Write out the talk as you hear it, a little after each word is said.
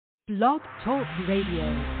Blog Talk Radio.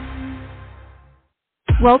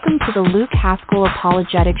 Welcome to the Luke Haskell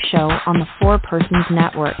Apologetic Show on the Four Persons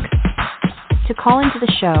Network. To call into the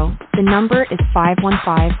show, the number is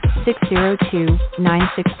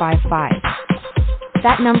 515-602-9655.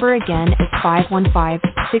 That number again is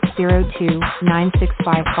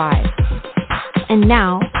 515-602-9655. And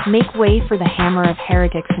now, make way for the Hammer of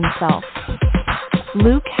Heretics himself,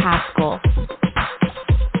 Luke Haskell.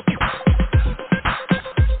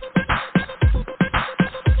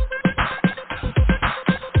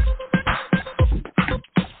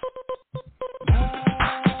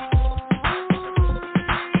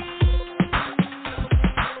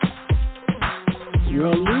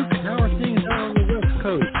 Well, Luke, how are things out on the West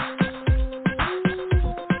Coast?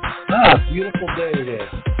 Beautiful day today.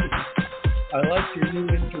 I like your new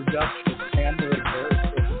introduction, Hammer of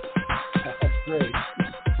Heretics. That's great.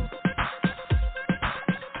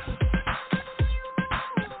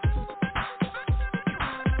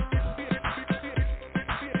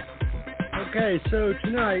 Okay, so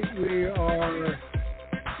tonight we are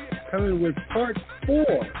coming with part 4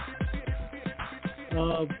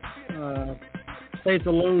 of faith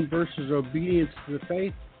alone versus obedience to the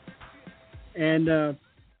faith. And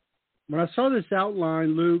when I saw this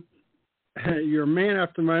outline, Luke, you're a man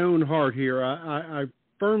after my own heart here. I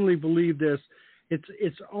firmly believe this.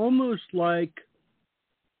 It's almost like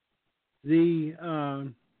the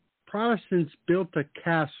Protestants built a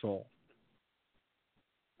castle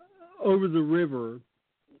over the river,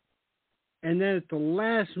 and then at the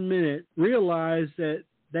last minute realized that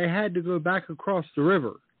they had to go back across the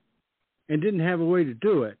river and didn't have a way to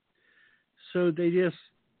do it. So they just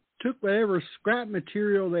took whatever scrap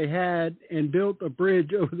material they had and built a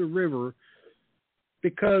bridge over the river,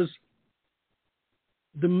 because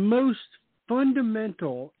the most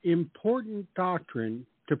fundamental, important doctrine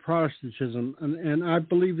to Protestantism, and I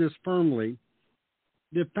believe this firmly,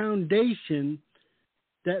 the foundation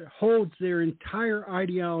that holds their entire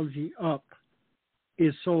ideology up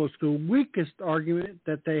is sola scriptura, the weakest argument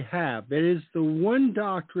that they have. It is the one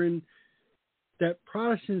doctrine that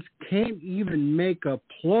Protestants can't even make a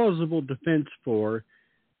plausible defense for.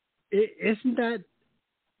 Isn't that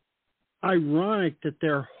ironic that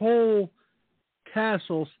their whole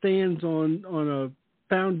castle stands on a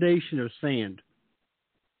foundation of sand?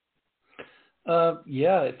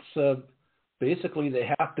 Yeah, it's basically they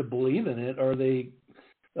have to believe in it, or they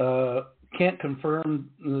can't confirm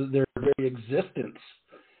their very existence.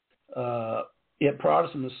 Yet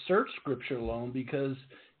Protestants assert Scripture alone because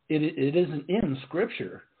it isn't in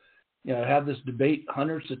Scripture. You know, I have this debate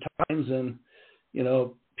hundreds of times, and you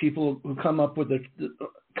know, people who come up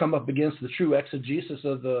against the true exegesis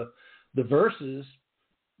of the verses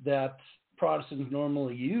that Protestants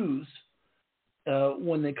normally use.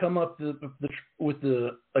 When they come up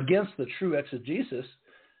against the true exegesis,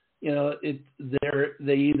 you know,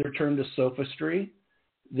 they either turn to sophistry,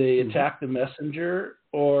 they attack the messenger,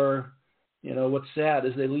 or, you know, what's sad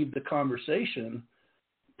is they leave the conversation.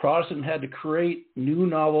 Protestant had to create new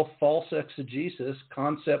novel false exegesis,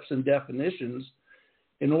 concepts and definitions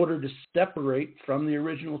in order to separate from the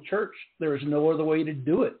original church. There is no other way to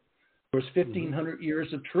do it. There was 1,500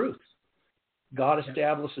 years of truth. God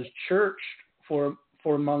establishes church for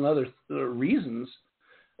among other reasons,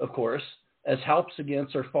 of course, as helps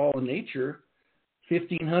against our fallen nature.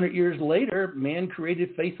 1,500 years later, man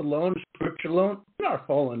created faith alone, Scripture alone, in our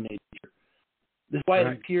fallen nature. This is why it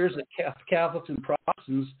appears that Catholics and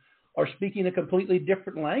Protestants are speaking a completely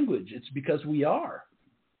different language. It's because we are.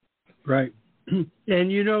 Right.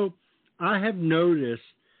 And, you know, I have noticed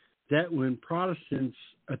that when Protestants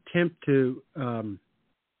attempt to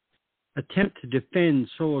defend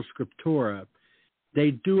sola scriptura,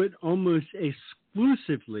 they do it almost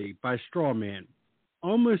exclusively by straw man.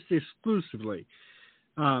 Almost exclusively.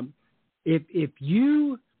 If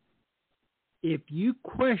you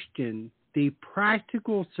question the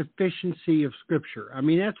practical sufficiency of Scripture, I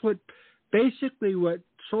mean, that's what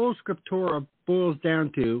sola scriptura boils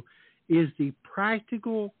down to, is the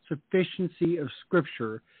practical sufficiency of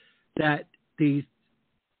Scripture, that the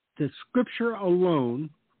Scripture alone,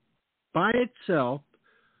 by itself,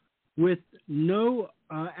 with no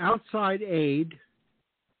outside aid,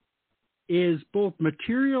 is both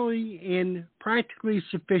materially and practically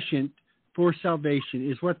sufficient for salvation,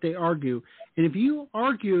 is what they argue. And if you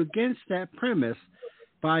argue against that premise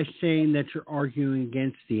by saying that you're arguing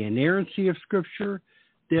against the inerrancy of Scripture,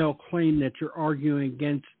 they'll claim that you're arguing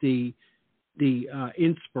against the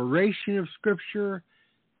inspiration of Scripture.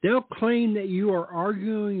 They'll claim that you are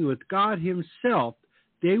arguing with God Himself.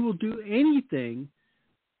 They will do anything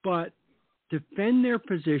but defend their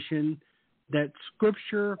position that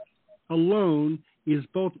Scripture alone is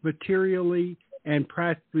both materially and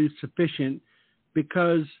practically sufficient,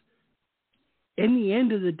 because in the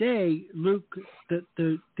end of the day, Luke,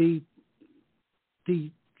 the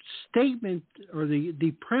statement or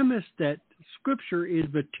the premise that Scripture is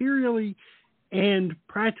materially and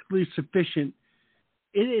practically sufficient,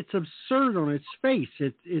 it's absurd on its face.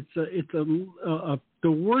 It's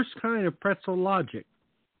the worst kind of pretzel logic.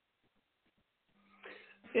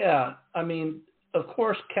 Yeah, I mean, of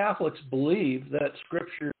course, Catholics believe that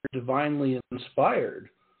Scripture is divinely inspired.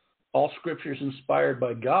 All Scripture is inspired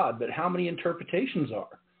by God, but how many interpretations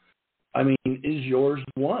are? I mean, is yours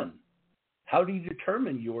one? How do you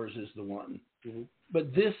determine yours is the one? Mm-hmm.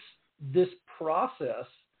 But this process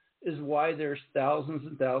is why there's thousands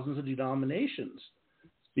and thousands of denominations,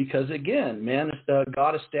 because again,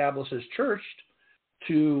 God establishes church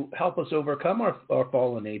to help us overcome our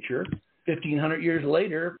fallen nature. 1,500 years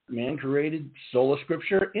later, man created sola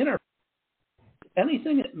Scriptura in our.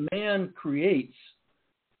 Anything that man creates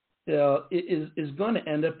is going to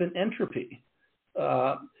end up in entropy.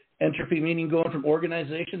 Entropy meaning going from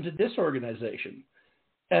organization to disorganization.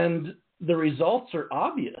 And the results are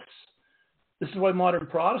obvious. This is why modern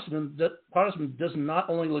Protestantism does not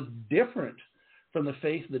only look different from the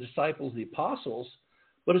faith of the disciples, the apostles,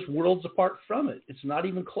 but it's worlds apart from it. It's not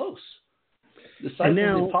even close. The disciples and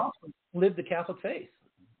the apostles lived the Catholic faith.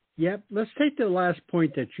 Yep. Let's take the last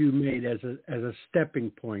point that you made as a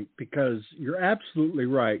stepping point, because you're absolutely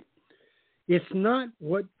right. It's not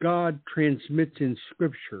what God transmits in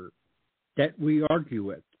Scripture that we argue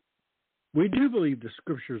with. We do believe the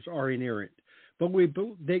Scriptures are inerrant, but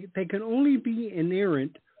they can only be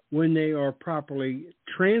inerrant when they are properly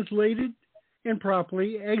translated and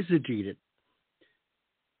properly exegeted.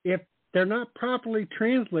 If they're not properly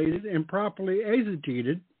translated and properly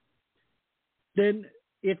exegeted, then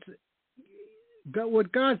it's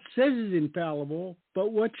what God says is infallible,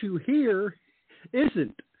 but what you hear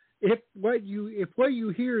isn't. If what you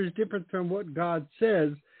hear is different from what God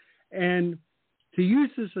says, and to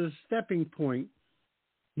use this as a stepping point,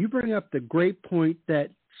 you bring up the great point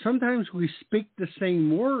that sometimes we speak the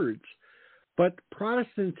same words, but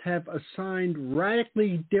Protestants have assigned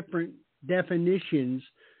radically different definitions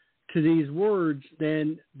to these words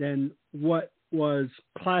than what was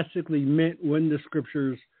classically meant when the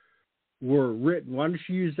Scriptures were written. Why don't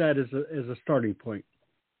you use that as a starting point?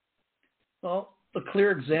 Well, a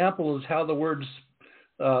clear example is how the words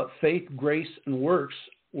faith, grace, and works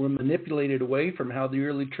were manipulated away from how the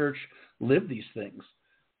early church lived these things.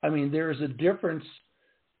 I mean, there is a difference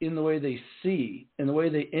in the way they see, in the way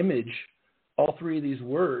they image all three of these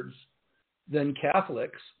words than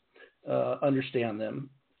Catholics understand them.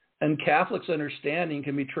 And Catholics' understanding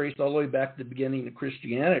can be traced all the way back to the beginning of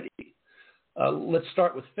Christianity. Let's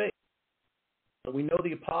start with faith. We know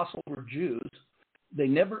the apostles were Jews. They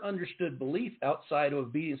never understood belief outside of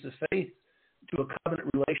obedience to faith to a covenant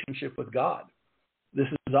relationship with God. This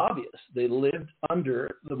is obvious. They lived under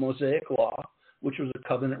the Mosaic law, which was a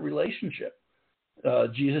covenant relationship.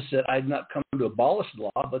 Jesus said, I did not come to abolish the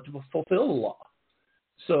law, but to fulfill the law.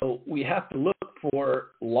 So we have to look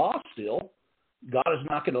for law still. God is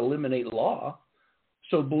not going to eliminate law.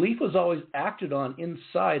 So belief was always acted on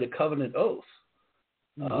inside a covenant oath.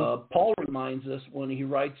 Paul reminds us when he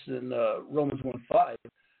writes in Romans 1:5,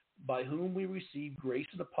 by whom we receive grace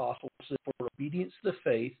and apostleship for obedience to the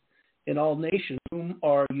faith in all nations, whom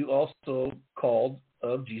are you also called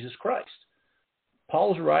of Jesus Christ.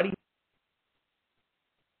 Paul is writing,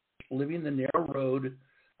 living the narrow road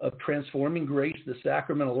of transforming grace to the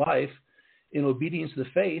sacramental life in obedience to the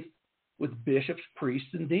faith with bishops,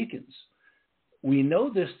 priests, and deacons. We know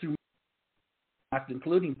this through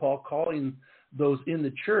including Paul calling those in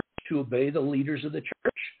the church to obey the leaders of the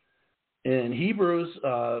church. In Hebrews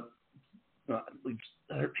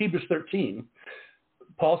 13,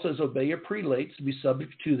 Paul says, obey your prelates, to be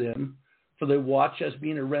subject to them, for they watch as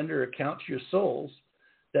being to render account to your souls,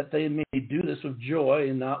 that they may do this with joy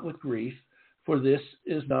and not with grief, for this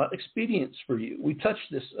is not expedience for you. We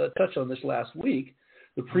touched on this last week.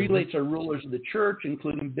 The prelates are rulers of the church,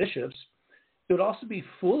 including bishops. It would also be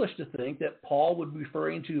foolish to think that Paul would be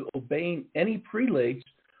referring to obeying any prelates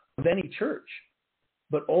of any church,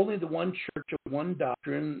 but only the one church of one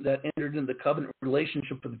doctrine that entered into the covenant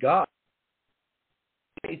relationship with God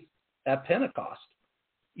at Pentecost.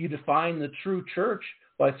 You define the true church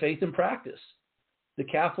by faith and practice. The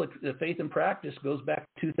Catholic faith and practice goes back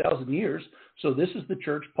 2,000 years, so this is the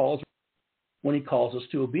church Paul's when he calls us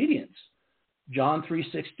to obedience. John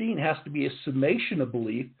 3:16 has to be a summation of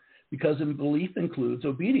belief, because in belief includes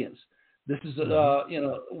obedience. This is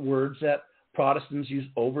words that Protestants use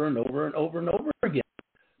over and over and over and over again.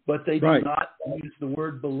 but they do Right. not use the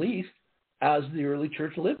word belief as the early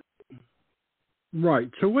church lived.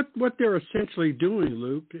 Right. So what they're essentially doing,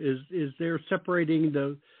 Luke, is they're separating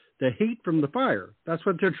the heat from the fire. That's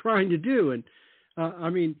what they're trying to do. And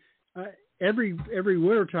every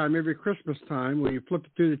winter time, every Christmas time, when you flip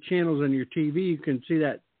through the channels on your TV, you can see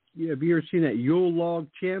that. Have you ever seen that Yule log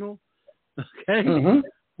channel? Okay. Mm-hmm.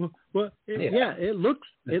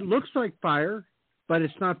 It looks like fire, but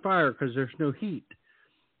it's not fire because there's no heat.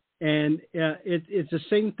 And it's the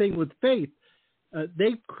same thing with faith.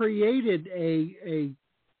 They've created a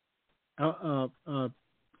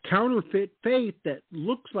counterfeit faith that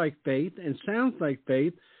looks like faith and sounds like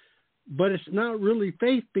faith, but it's not really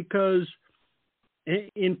faith because,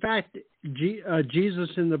 in fact, Jesus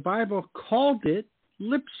in the Bible called it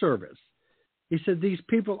lip service. He said, "These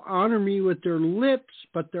people honor me with their lips,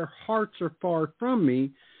 but their hearts are far from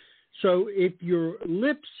me." So if your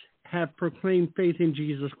lips have proclaimed faith in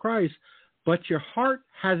Jesus Christ, but your heart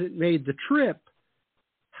hasn't made the trip,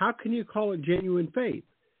 how can you call it genuine faith?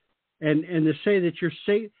 And to say that you're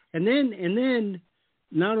safe, and then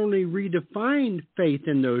not only redefine faith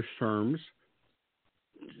in those terms,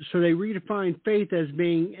 so they redefine faith as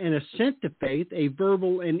being an assent to faith, a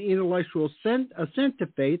verbal and intellectual assent to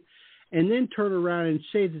faith, and then turn around and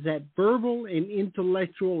say that verbal and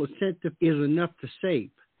intellectual assent to is enough to save.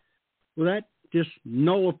 Well, that just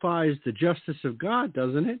nullifies the justice of God,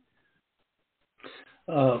 doesn't it?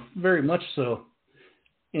 Very much so.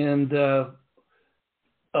 And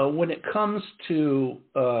when it comes to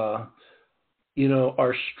our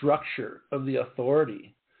structure of the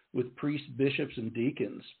authority with priests, bishops, and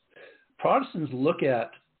deacons, Protestants look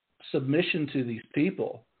at submission to these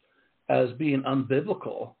people as being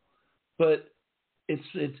unbiblical, but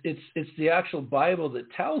it's the actual Bible that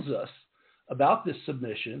tells us about this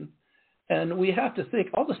submission, and we have to think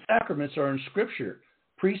all the sacraments are in Scripture.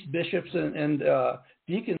 Priests, bishops, and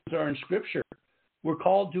deacons are in Scripture. We're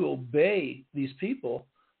called to obey these people.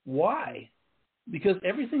 Why? Because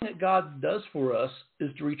everything that God does for us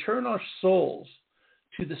is to return our souls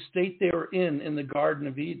to the state they were in the Garden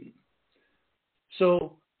of Eden.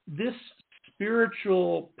 So this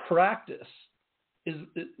spiritual practice is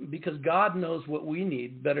because God knows what we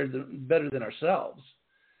need better than ourselves.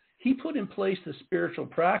 He put in place the spiritual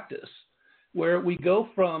practice where we go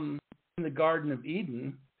from in the Garden of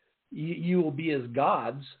Eden, you will be as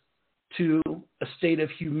gods, to a state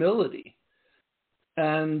of humility.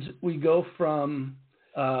 And we go from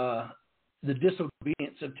the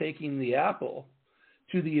disobedience of taking the apple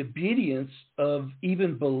to the obedience of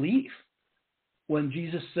even belief. When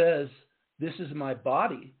Jesus says, "This is my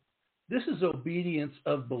body," this is obedience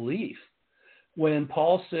of belief. When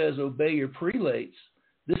Paul says, "Obey your prelates,"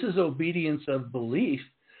 this is obedience of belief,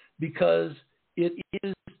 because it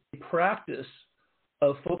is a practice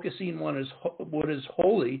of focusing on what is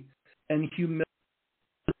holy and humility.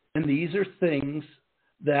 And these are things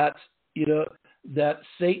that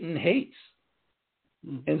Satan hates.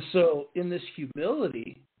 And so in this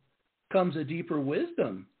humility comes a deeper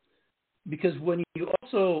wisdom, because when you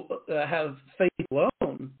also have faith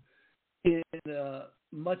alone, in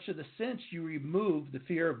much of the sense you remove the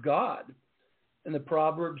fear of God. And the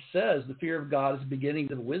proverb says the fear of God is the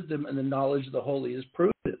beginning of wisdom, and the knowledge of the holy is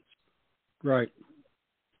prudence. Right.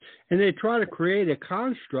 And they try to create a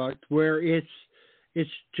construct where it's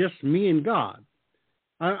just me and God.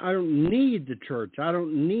 I don't need the church. I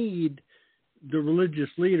don't need the religious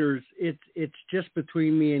leaders. It's just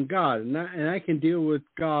between me and God, and I can deal with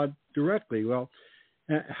God directly. Well,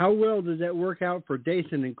 how well did that work out for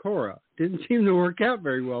Dathan and Korah? Didn't seem to work out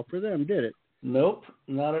very well for them, did it? Nope,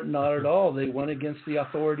 not at all. They went against the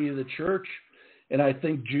authority of the church, and I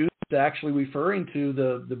think Jude is actually referring to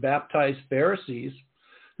the baptized Pharisees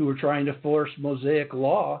who were trying to force Mosaic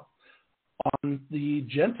law on the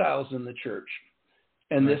Gentiles in the church.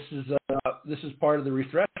 And right. This is part of the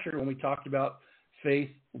refresher when we talked about faith,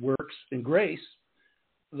 works, and grace.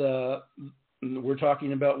 We're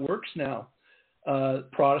talking about works now.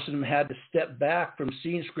 Protestantism had to step back from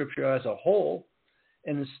seeing Scripture as a whole,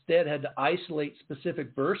 and instead had to isolate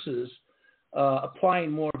specific verses,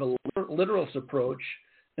 applying more of a literal approach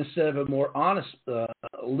instead of a more honest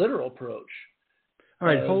literal approach. All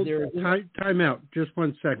right, time out. Just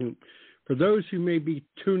 1 second. For those who may be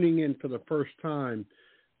tuning in for the first time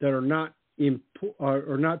that are not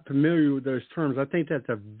familiar with those terms, I think that's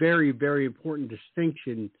a very, very important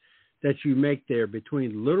distinction that you make there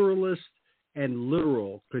between literalist and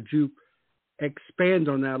literal. Could you expand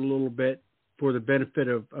on that a little bit for the benefit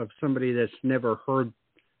of somebody that's never heard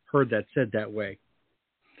that said that way?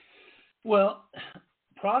 Well,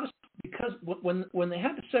 Protestants, because when they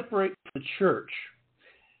had to separate from the church,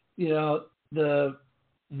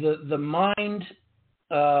 the mind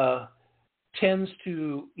tends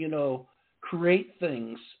to, create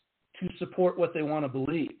things to support what they want to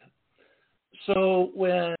believe. So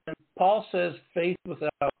when Paul says faith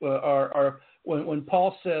without, when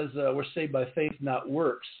Paul says we're saved by faith, not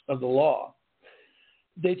works of the law,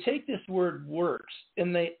 they take this word works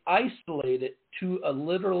and they isolate it to a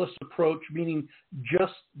literalist approach, meaning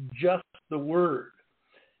just the word,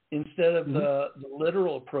 instead of the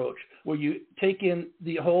literal approach, where you take in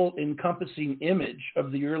the whole encompassing image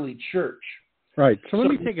of the early church. Right. So let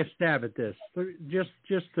me take a stab at this,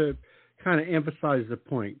 just to kind of emphasize the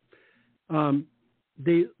point.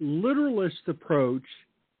 The literalist approach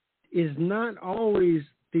is not always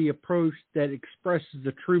the approach that expresses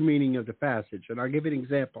the true meaning of the passage. And I'll give you an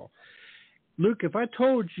example. Luke, if I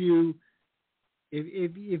told you,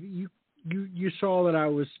 if you saw that I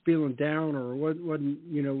was feeling down or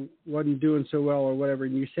wasn't doing so well or whatever,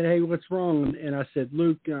 and you said, "Hey, what's wrong?" And I said,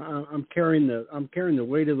 "Luke, I'm carrying the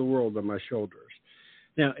weight of the world on my shoulders."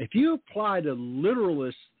 Now, if you apply the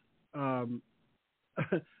literalist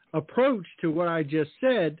approach to what I just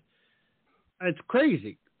said, it's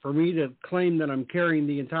crazy for me to claim that I'm carrying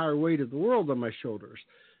the entire weight of the world on my shoulders.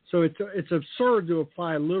 So it's absurd to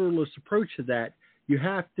apply a literalist approach to that. You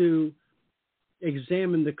have to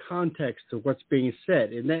examine the context of what's being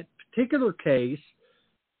said. In that particular case,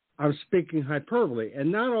 I'm speaking hyperbole,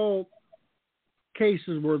 and not all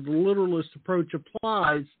cases where the literalist approach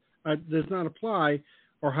applies does not apply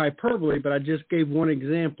or hyperbole, but I just gave one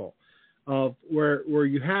example of where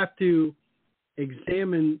you have to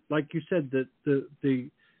examine, like you said, the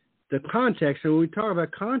context. And when we talk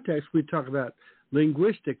about context, we talk about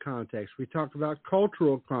linguistic context. We talk about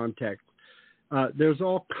cultural context. There's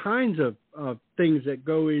all kinds of things that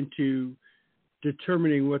go into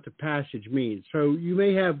determining what the passage means. So you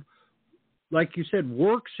may have, like you said,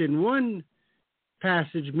 works in one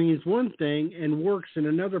passage means one thing, and works in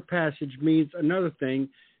another passage means another thing.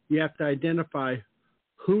 You have to identify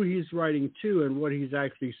who he's writing to and what he's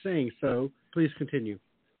actually saying. So please continue.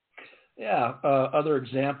 Yeah. Other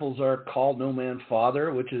examples are call no man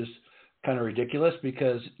father, which is kind of ridiculous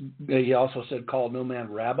because he also said call no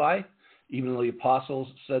man rabbi. Even though the apostles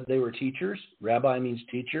said they were teachers, rabbi means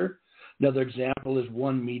teacher. Another example is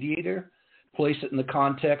one mediator. Place it in the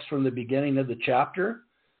context from the beginning of the chapter.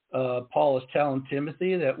 Paul is telling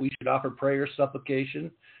Timothy that we should offer prayer,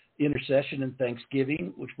 supplication, intercession, and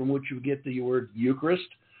thanksgiving, from which you get the word Eucharist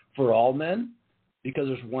for all men, because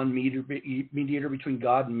there's one mediator between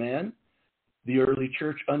God and man. The early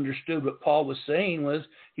church understood what Paul was saying was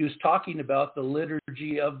he was talking about the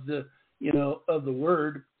liturgy of the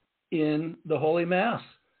word in the Holy Mass.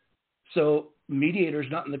 So mediator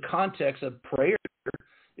is not in the context of prayer.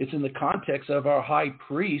 It's in the context of our high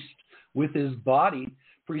priest with his body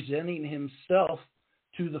presenting himself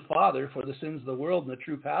to the Father for the sins of the world in the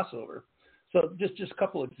true Passover. So just a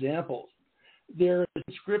couple examples. There is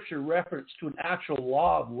in Scripture reference to an actual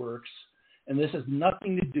law of works, and this has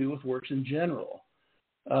nothing to do with works in general.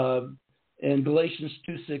 In Galatians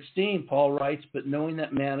 2:16, Paul writes, "But knowing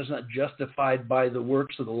that man is not justified by the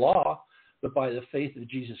works of the law, but by the faith of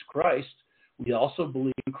Jesus Christ, we also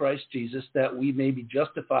believe in Christ Jesus that we may be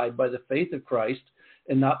justified by the faith of Christ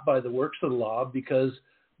and not by the works of the law, because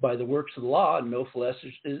by the works of the law, no flesh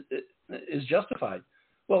is justified."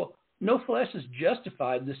 Well, no flesh is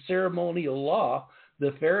justified. The ceremonial law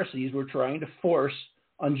the Pharisees were trying to force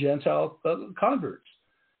on Gentile converts.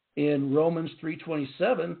 In Romans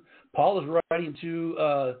 3:27, Paul is writing to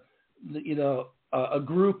a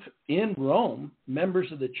group in Rome,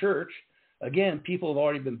 members of the church. Again, people have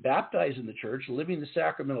already been baptized in the church, living the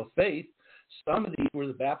sacramental faith. Some of these were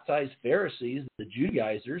the baptized Pharisees, the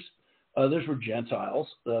Judaizers. Others were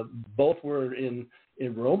Gentiles. Both were in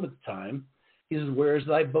Rome at the time. He says, "Whereas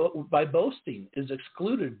by boasting is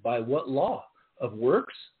excluded by what law? Of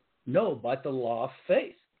works? No, by the law of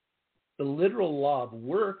faith." The literal law of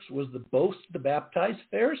works was the boast of the baptized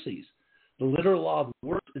Pharisees. The literal law of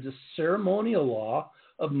works is a ceremonial law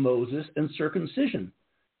of Moses and circumcision.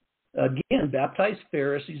 Again, baptized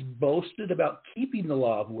Pharisees boasted about keeping the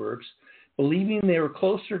law of works, believing they were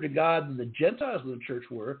closer to God than the Gentiles in the church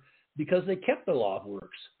were because they kept the law of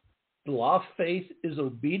works. The law of faith is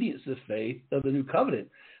obedience to faith of the new covenant.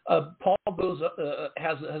 Paul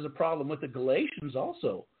has a problem with the Galatians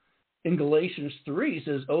also. In Galatians 3, he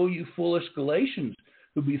says, "Oh, you foolish Galatians,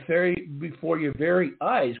 who before your very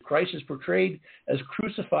eyes Christ is portrayed as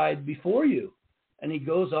crucified before you." And he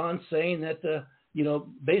goes on saying that,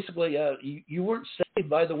 basically you weren't saved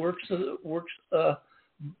by the works of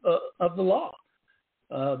the law,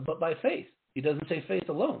 but by faith. He doesn't say faith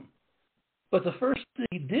alone. But the first thing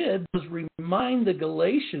he did was remind the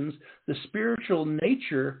Galatians the spiritual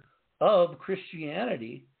nature of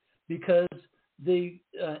Christianity, because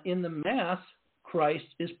in the Mass, Christ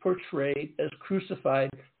is portrayed as crucified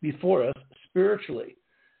before us spiritually.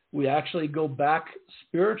 We actually go back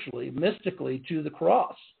spiritually, mystically, to the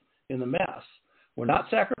cross in the Mass. We're not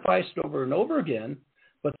sacrificed over and over again,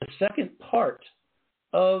 but the second part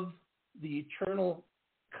of the eternal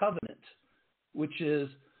covenant, which is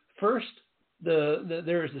first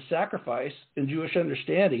there is the sacrifice in Jewish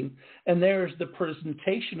understanding, and there's the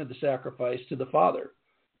presentation of the sacrifice to the Father.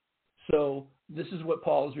 So this is what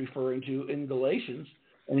Paul is referring to in Galatians,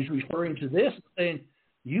 and he's referring to this, saying,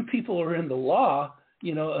 you people are in the law,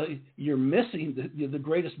 you're missing the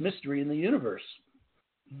greatest mystery in the universe.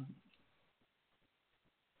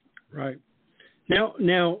 Right. Now,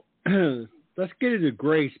 let's get into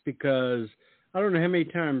grace, because I don't know how many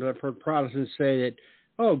times I've heard Protestants say that,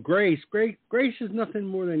 oh, grace is nothing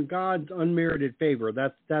more than God's unmerited favor.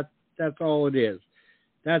 That's all it is.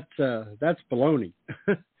 That's baloney.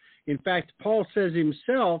 In fact, Paul says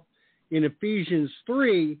himself in Ephesians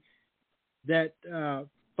 3 that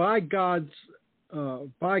by God's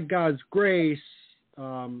grace,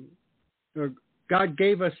 God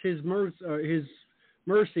gave us His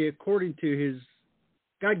mercy according to His.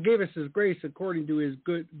 God gave us His grace according to His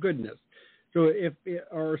goodness. So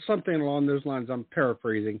or something along those lines, I'm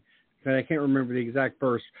paraphrasing, and I can't remember the exact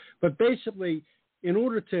verse. But basically, in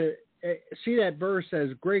order to see that verse as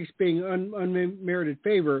grace being unmerited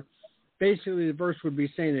favor, basically the verse would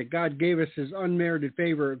be saying that God gave us His unmerited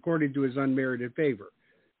favor according to His unmerited favor.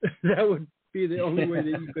 That would be the only way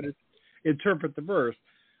that you could interpret the verse.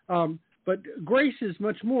 But grace is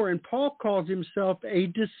much more, and Paul calls himself a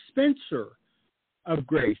dispenser of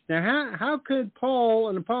grace. Now, how could Paul,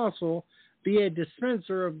 an apostle, be a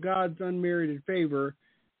dispenser of God's unmerited favor?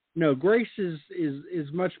 No, grace is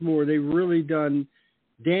much more. They've really done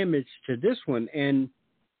damage to this one, and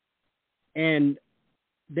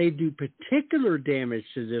they do particular damage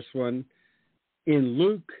to this one in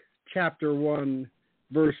Luke chapter 1,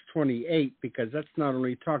 verse 28, because that's not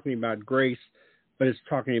only talking about grace, but it's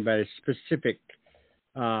talking about a specific,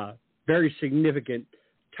 very significant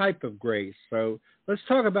type of grace. So let's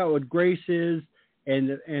talk about what grace is, and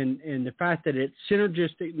the fact that it's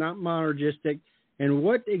synergistic, not monergistic, and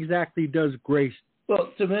what exactly does grace do?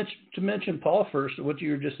 Well, to mention Paul first, what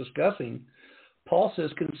you were just discussing, Paul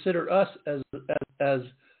says, "Consider us as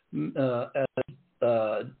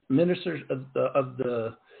ministers of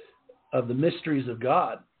the mysteries of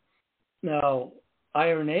God." Now,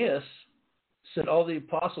 Irenaeus said all the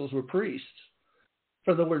apostles were priests.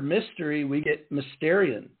 From the word mystery, we get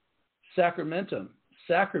mysterion, sacramentum,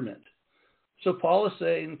 sacrament. So Paul is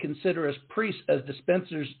saying, consider us priests as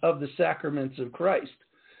dispensers of the sacraments of Christ.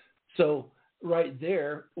 So right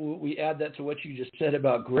there, we add that to what you just said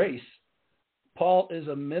about grace. Paul is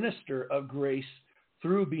a minister of grace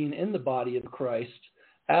through being in the body of Christ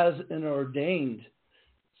as an ordained.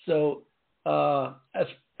 So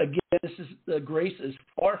grace is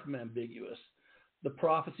far from ambiguous. The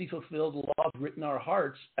prophecy fulfilled laws written in our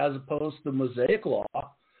hearts, as opposed to the Mosaic law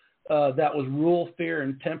that was rule, fear,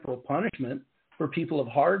 and temporal punishment for people of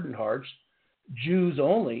hardened hearts. Jews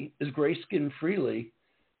only is grace given freely,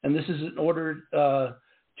 and this is in order to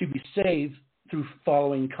be saved through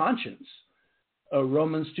following conscience.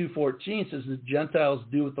 Romans 2:14 says the Gentiles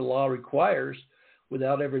do what the law requires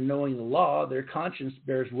without ever knowing the law. Their conscience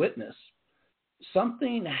bears witness.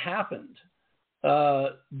 Something happened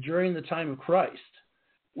during the time of Christ,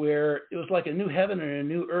 where it was like a new heaven and a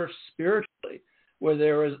new earth spiritually, where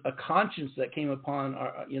there was a conscience that came upon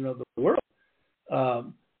the world.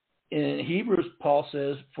 In Hebrews, Paul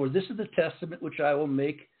says, "For this is the testament which I will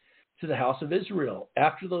make to the house of Israel.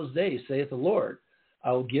 After those days, saith the Lord,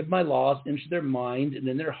 I will give my laws into their mind and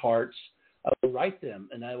in their hearts. I will write them,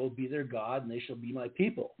 and I will be their God, and they shall be my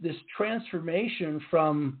people." This transformation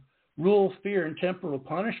from rule, fear, and temporal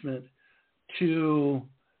punishment to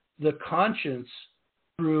the conscience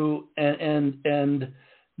through and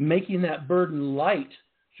making that burden light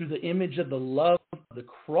through the image of the love of the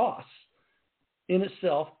cross in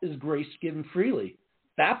itself is grace given freely.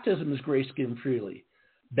 Baptism is grace given freely.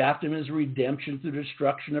 Baptism is redemption through the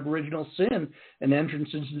destruction of original sin and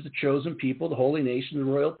entrance into the chosen people, the holy nation, the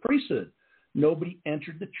royal priesthood. Nobody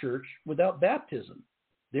entered the church without baptism.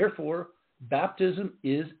 Therefore, baptism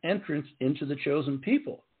is entrance into the chosen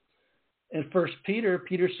people. In 1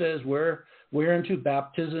 Peter says, whereunto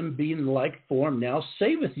baptism being like form now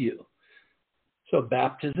saveth you. So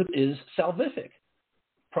baptism is salvific.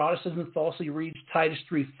 Protestantism falsely reads Titus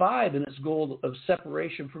 3:5 in its goal of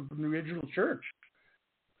separation from the original church.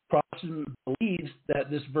 Protestant believes that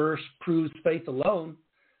this verse proves faith alone.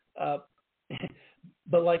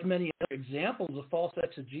 But like many other examples of false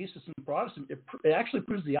exegesis in Protestant, it actually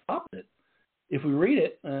proves the opposite. If we read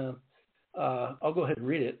it, I'll go ahead and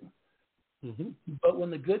read it. Mm-hmm. But when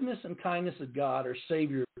the goodness and kindness of God, our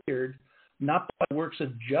Savior, appeared, not by works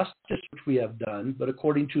of justice which we have done, but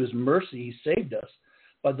according to his mercy, he saved us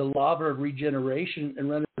by the laver of regeneration and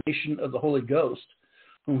renovation of the Holy Ghost,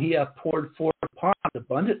 whom he hath poured forth upon us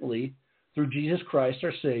abundantly through Jesus Christ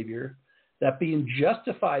our Savior, that being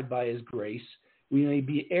justified by his grace, we may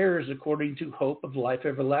be heirs according to hope of life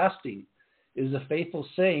everlasting. It is a faithful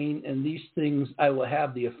saying, and these things I will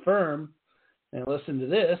have thee affirm. And listen to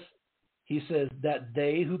this. He says that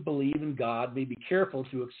they who believe in God may be careful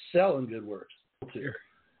to excel in good works.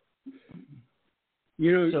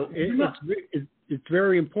 You know, So, it's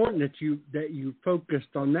very important that you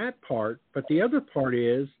focused on that part. But the other part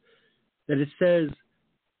is that it says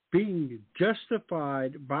being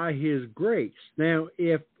justified by his grace. Now,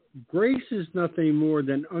 if grace is nothing more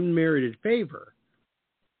than unmerited favor,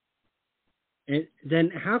 and then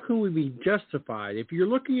how can we be justified? If you're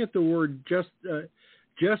looking at the word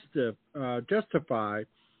justify,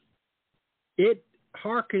 it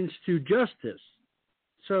harkens to justice.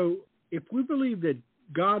 So if we believe that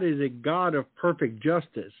God is a God of perfect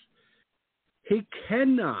justice, he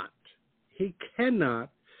cannot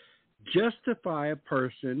justify a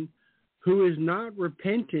person who is not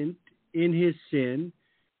repentant in his sin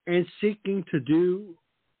and seeking to do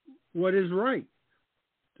what is right.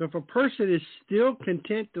 So if a person is still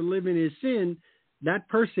content to live in his sin, that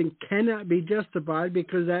person cannot be justified,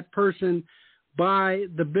 because that person, by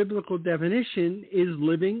the biblical definition, is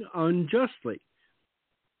living unjustly.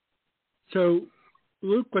 So,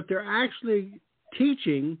 Luke, what they're actually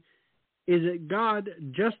teaching is that God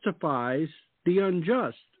justifies the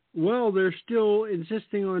unjust. Well, they're still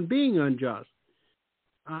insisting on being unjust.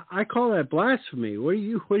 I call that blasphemy. What do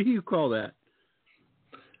you call that?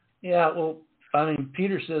 Yeah, well, I mean,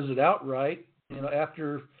 Peter says it outright. You know,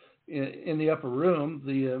 after in the upper room,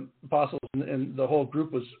 the apostles and the whole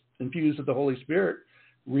group was infused with the Holy Spirit.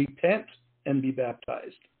 Repent and be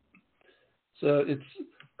baptized. So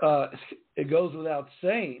it goes without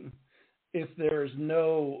saying, if there's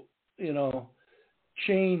no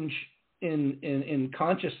change in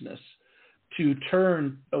consciousness to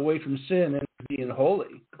turn away from sin and being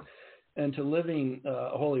holy and to living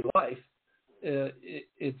a holy life,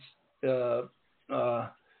 it's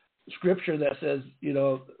scripture that says,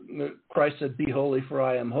 Christ said, "Be holy, for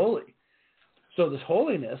I am holy." So this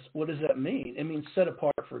holiness, what does that mean? It means set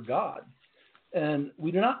apart for God. And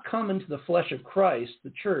we do not come into the flesh of Christ,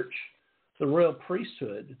 the church, the royal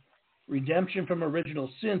priesthood, redemption from original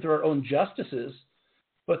sin through our own justices,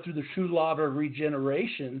 but through the true law of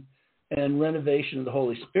regeneration and renovation of the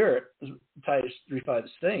Holy Spirit, as Titus 3:5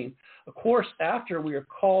 is saying. Of course, after we are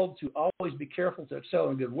called to always be careful to excel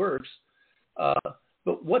in good works,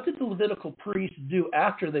 but what did the Levitical priests do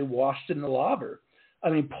after they washed in the laver? I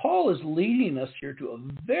mean, Paul is leading us here to a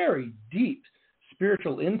very deep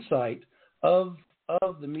spiritual insight of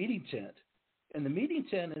the meeting tent. And the meeting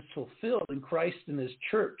tent is fulfilled in Christ and his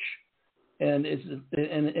church. And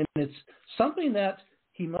it's something that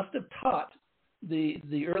he must have taught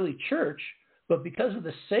the early church, but because of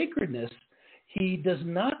the sacredness, he does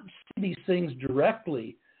not see these things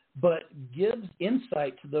directly, but gives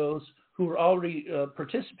insight to those who are already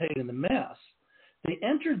participating in the Mass. They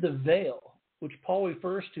entered the veil, which Paul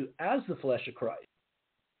refers to as the flesh of Christ.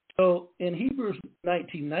 So in Hebrews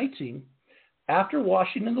 19:19, after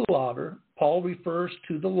washing in the laver, Paul refers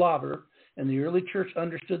to the laver, and the early church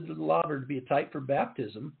understood the laver to be a type for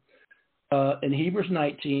baptism. In Hebrews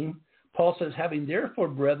 19, Paul says, having therefore,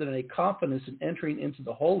 brethren, a confidence in entering into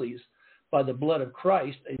the holies by the blood of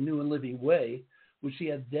Christ, a new and living way, which he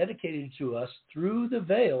hath dedicated to us through the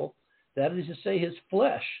veil, that is to say, his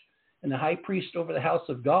flesh, and the high priest over the house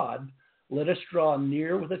of God, let us draw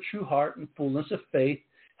near with a true heart and fullness of faith,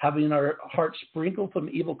 having our hearts sprinkled from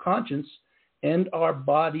evil conscience, and our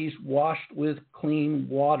bodies washed with clean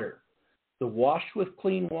water. The washed with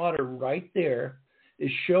clean water right there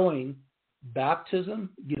is showing baptism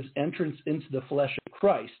gives entrance into the flesh of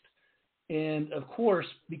Christ. And of course,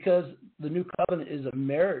 because the new covenant is a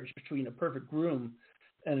marriage between a perfect groom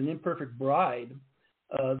and an imperfect bride,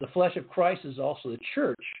 the flesh of Christ is also the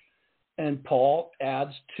church. And Paul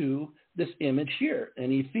adds to this image here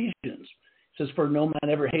in Ephesians. It says, for no man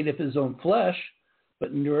ever hateth his own flesh,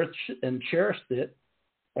 but nourisheth and cherisheth it,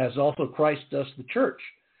 as also Christ does the church,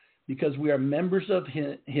 because we are members of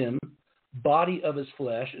him, body of his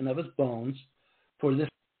flesh and of his bones. For this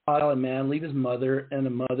while a man leave his mother and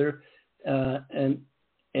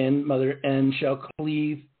and mother, and shall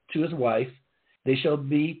cleave to his wife. They shall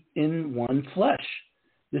be in one flesh.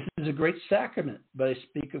 This is a great sacrament, but I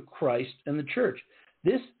speak of Christ and the church.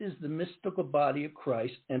 This is the mystical body of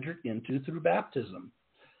Christ entered into through baptism.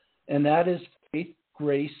 And that is faith,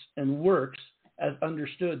 grace, and works as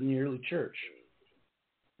understood in the early church.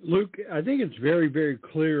 Luke, I think it's very, very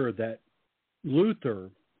clear that Luther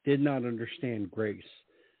did not understand grace.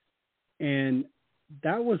 And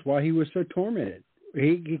that was why he was so tormented.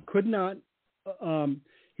 He could not,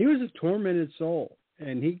 he was a tormented soul,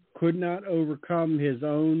 and he could not overcome his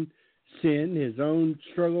own sin, his own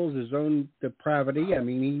struggles, his own depravity. I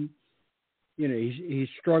mean, he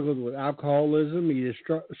struggled with alcoholism. He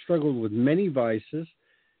struggled with many vices.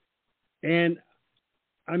 And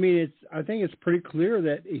I mean, I think it's pretty clear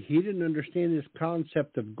that he didn't understand this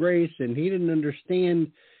concept of grace, and he didn't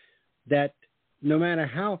understand that no matter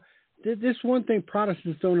how, this one thing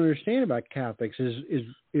Protestants don't understand about Catholics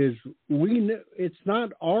is we know, it's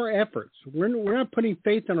not our efforts. We're not putting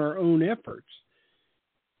faith in our own efforts,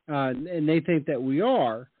 and they think that we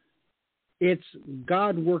are. It's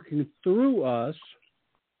God working through us,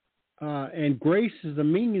 and grace is the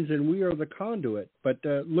means, and we are the conduit. But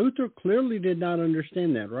Luther clearly did not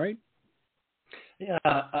understand that, right? Yeah,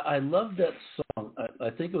 I love that song. I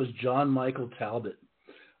think it was John Michael Talbot,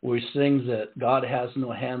 where he sings that God has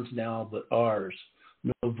no hands now but ours,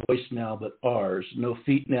 no voice now but ours, no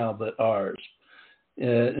feet now but ours.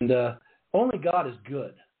 And only God is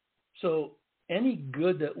good. So any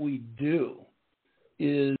good that we do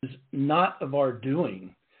is not of our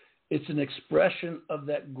doing. It's an expression of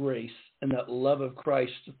that grace and that love of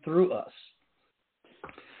Christ through us.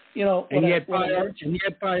 And yet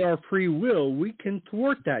by our free will, we can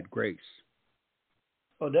thwart that grace.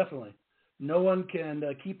 Oh, definitely. No one can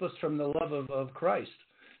keep us from the love of Christ,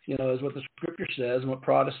 is what the Scripture says and what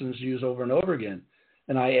Protestants use over and over again.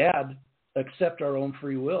 And I add, accept our own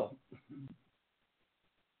free will.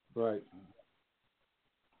 Right.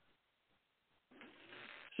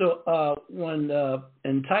 So when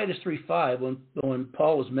in Titus 3:5, when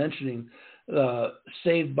Paul was mentioning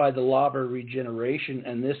saved by the law of regeneration,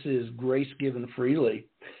 and this is grace given freely,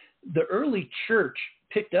 the early church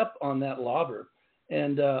picked up on that lawver.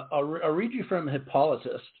 And I'll read you from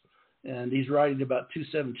Hippolytus, and he's writing about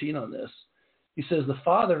 217 on this. He says, the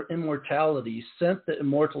Father of immortality sent the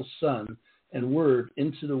immortal Son and Word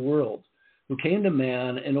into the world, who came to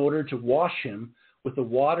man in order to wash him with the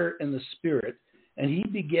water and the Spirit, and he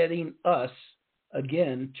begetting us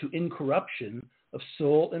again to incorruption of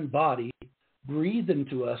soul and body, breathed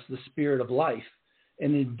into us the Spirit of life,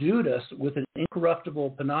 and endued us with an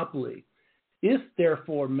incorruptible panoply. If,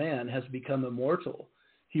 therefore, man has become immortal,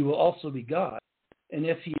 he will also be God. And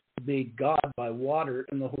if he is made God by water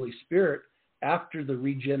and the Holy Spirit after the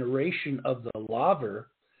regeneration of the laver,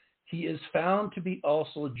 he is found to be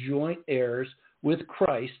also joint heirs with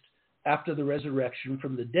Christ after the resurrection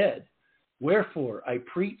from the dead. Wherefore I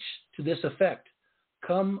preach to this effect,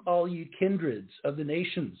 come all ye kindreds of the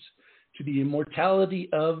nations, to the immortality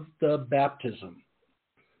of the baptism.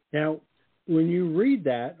 Now, when you read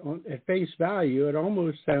that at face value, it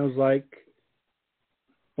almost sounds like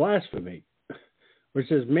blasphemy, which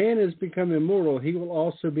says, man has become immortal, he will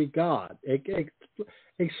also be God.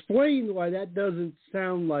 Explain why that doesn't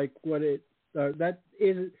sound like what it, that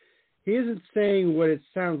isn't, he isn't saying what it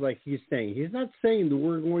sounds like he's saying. He's not saying that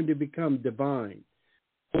we're going to become divine.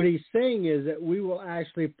 What he's saying is that we will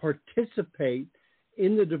actually participate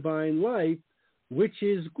in the divine life, which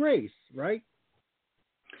is grace, right?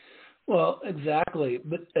 Well, exactly.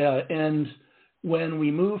 But and when we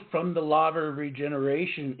move from the laver of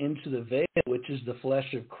regeneration into the veil, which is the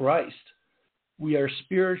flesh of Christ, we are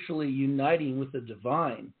spiritually uniting with the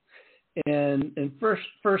divine. And in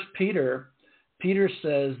First Peter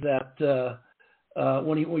says that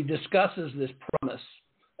when he discusses this promise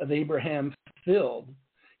of Abraham fulfilled,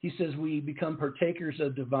 he says we become partakers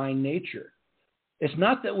of divine nature. It's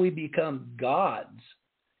not that we become gods.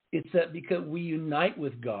 It's that because we unite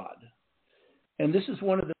with God. And this is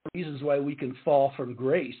one of the reasons why we can fall from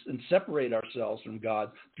grace and separate ourselves from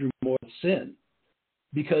God through mortal sin.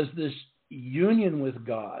 Because this union with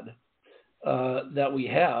God that we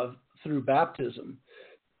have through baptism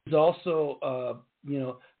is also,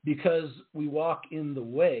 because we walk in the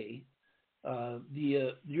way.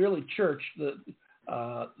 The early church,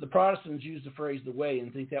 the Protestants use the phrase the way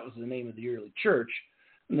and think that was the name of the early church.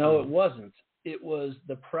 No, it wasn't. It was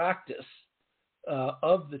the practice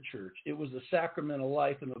of the church. It was the sacramental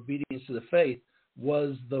life and obedience to the faith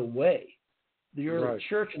was the way. The early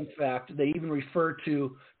church, in fact, they even refer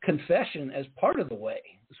to confession as part of the way.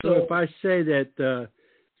 So if I say that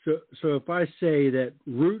So if I say that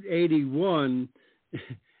Route 81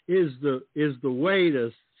 is the way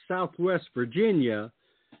to Southwest Virginia,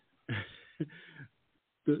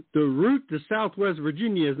 the route to Southwest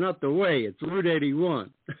Virginia is not the way; it's Route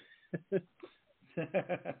 81.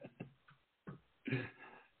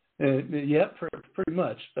 Yeah, pretty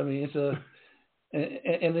much. I mean,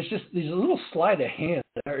 and it's just these little sleight of hand.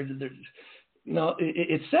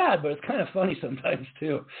 It's sad, but it's kind of funny sometimes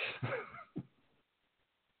too.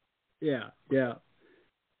 Yeah.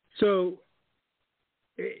 So,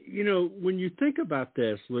 when you think about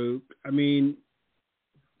this, Luke, I mean,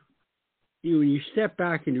 when you step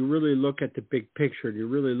back and you really look at the big picture and you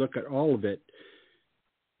really look at all of it,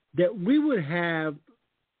 that we would have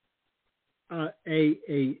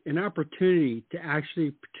an opportunity to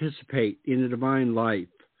actually participate in the divine life,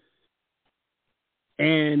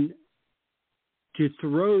 and to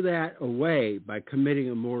throw that away by committing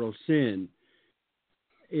a mortal sin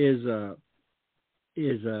is an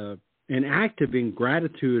act of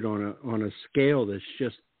ingratitude on a scale that's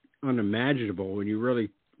just unimaginable when you really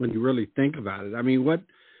think about it. I mean, what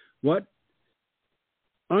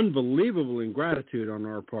unbelievable ingratitude on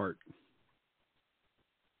our part.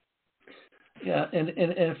 Yeah, and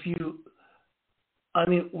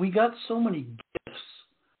we got so many gifts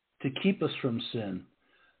to keep us from sin.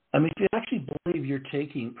 I mean, if you actually believe you're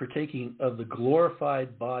partaking of the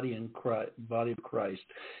glorified body of Christ,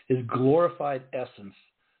 His glorified essence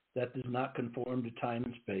that does not conform to time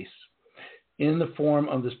and space, in the form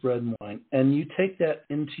of this bread and wine, and you take that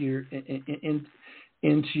into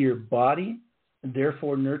your body, and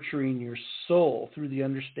therefore nurturing your soul through the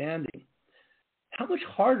understanding. How much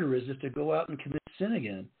harder is it to go out and commit sin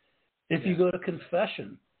again if you go to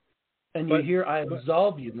confession and you hear, "I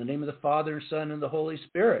absolve you in the name of the Father, and Son, and the Holy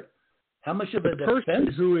Spirit"? How much of a defense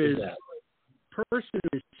is that? The person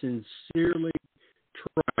who is sincerely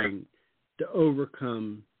trying to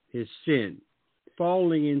overcome his sin,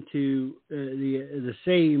 falling into the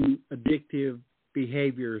same addictive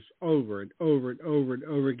behaviors over and over and over and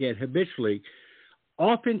over again habitually,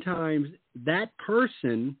 oftentimes that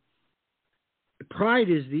person, pride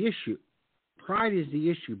is the issue. Pride is the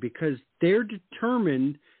issue because they're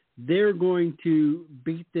determined they're going to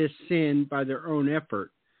beat this sin by their own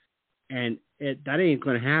effort, and that ain't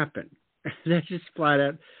going to happen. That's just flat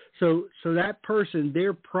out. So that person,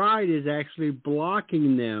 their pride is actually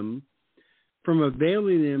blocking them from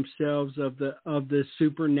availing themselves of the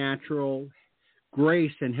supernatural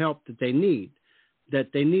grace and help that they need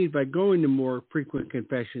by going to more frequent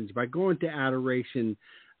confessions, by going to adoration,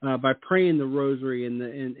 by praying the rosary and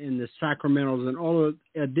the sacramentals and all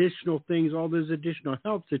the additional things, all those additional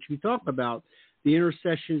helps that you talk about, the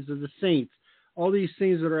intercessions of the saints, all these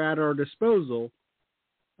things that are at our disposal.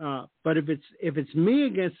 But if it's me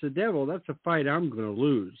against the devil, that's a fight I'm going to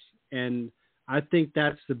lose. And I think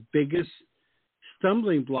that's the biggest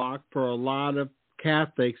stumbling block for a lot of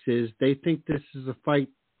Catholics is they think this is a fight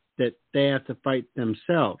that they have to fight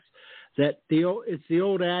themselves. That it's the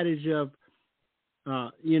old adage of, I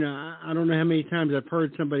don't know how many times I've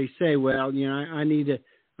heard somebody say, well, I need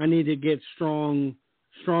to get strong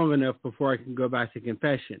enough before I can go back to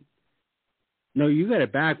confession. No, you got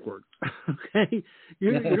it backwards. Okay,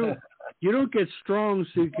 you don't get strong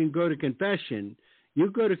so you can go to confession.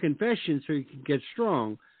 You go to confession so you can get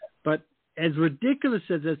strong. But as ridiculous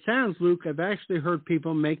as it sounds, Luke, I've actually heard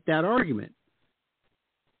people make that argument.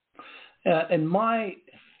 And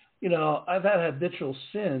I've had habitual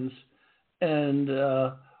sins, and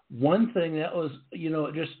one thing that was,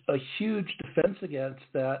 just a huge defense against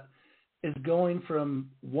that is going from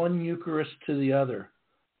one Eucharist to the other,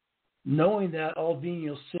 knowing that all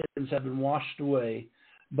venial sins have been washed away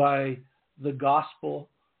by the gospel,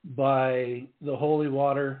 by the holy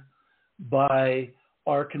water, by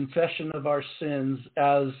our confession of our sins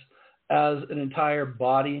as an entire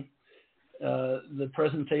body, the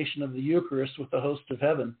presentation of the Eucharist with the host of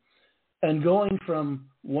heaven, and going from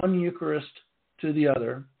one Eucharist to the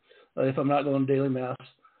other, if I'm not going to daily Mass,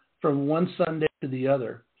 from one Sunday to the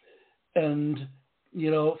other, and,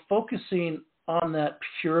 focusing on that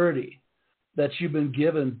purity that you've been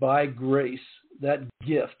given by grace, that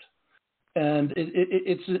gift. And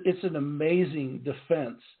it's an amazing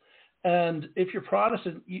defense. And if you're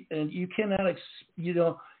Protestant and you cannot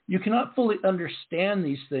fully understand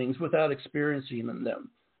these things without experiencing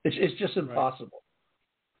them, it's just impossible.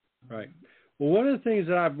 Right. Well, one of the things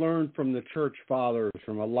that I've learned from the Church Fathers,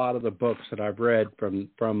 from a lot of the books that I've read from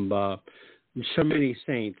so many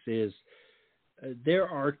saints, is there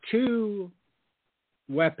are two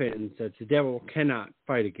weapons that the devil cannot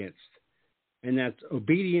fight against, and that's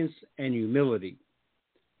obedience and humility.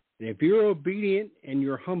 And if you're obedient and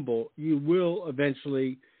you're humble, you will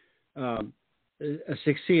eventually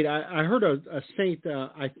succeed. I heard a saint,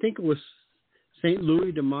 I think it was Saint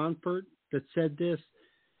Louis de Montfort, that said this,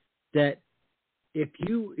 that if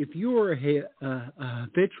you are a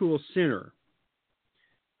habitual sinner,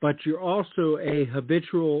 but you're also a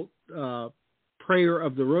habitual prayer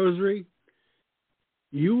of the rosary,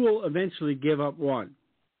 you will eventually give up one.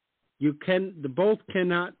 Both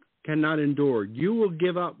cannot endure. You will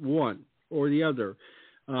give up one or the other,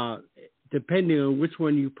 depending on which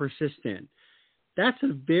one you persist in. That's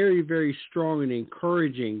a very, very strong and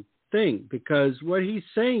encouraging thing, because what he's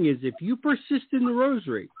saying is if you persist in the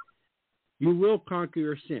rosary, you will conquer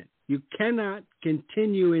your sin. You cannot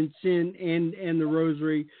continue in sin and the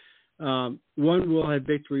rosary. One will have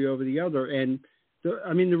victory over the other. And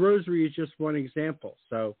the rosary is just one example.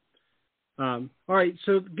 So, all right.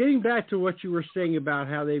 So getting back to what you were saying about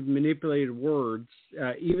how they've manipulated words,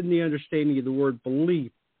 even the understanding of the word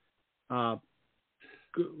belief. Go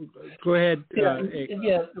ahead. When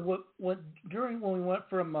we went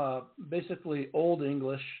from basically Old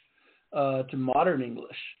English to modern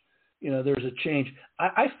English, there's a change.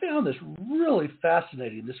 I found this really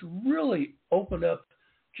fascinating. This really opened up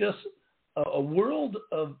just a world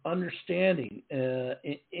of understanding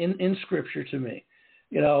in Scripture to me.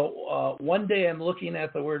 One day I'm looking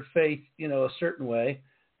at the word faith, a certain way,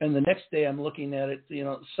 and the next day I'm looking at it,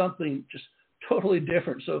 something just totally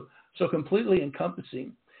different. So completely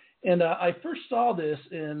encompassing. And I first saw this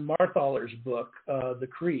in Marthaller's book, The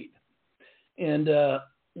Creed. And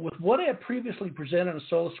with what I have previously presented on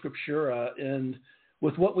Sola Scriptura and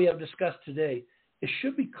with what we have discussed today, it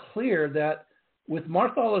should be clear that with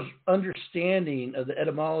Marthaller's understanding of the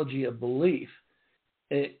etymology of belief,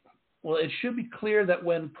 it should be clear that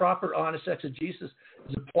when proper, honest exegesis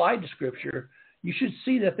is applied to Scripture, you should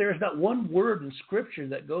see that there is not one word in Scripture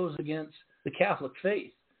that goes against the Catholic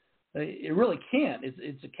faith. It really can't.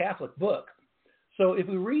 It's a Catholic book. So if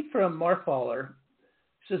we read from Marthaller,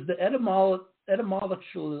 it says the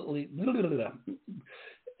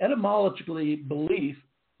etymologically believe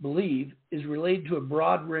is related to a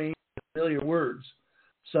broad range of familiar words.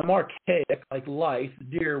 Some archaic, like life,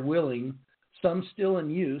 dear, willing. Some still in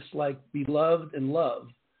use, like beloved and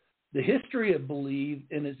love. The history of believe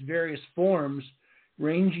in its various forms,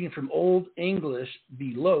 ranging from Old English,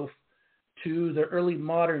 beloaf, to the early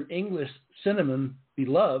modern English synonym,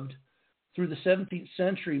 beloved, through the 17th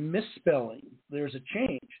century misspelling. There's a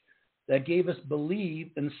change that gave us believe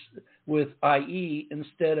with IE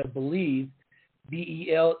instead of believe,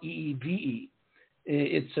 BELEEVE.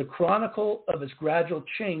 It's a chronicle of its gradual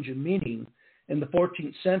change in meaning in the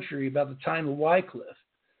 14th century, about the time of Wycliffe.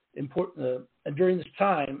 And during this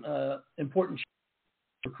time, important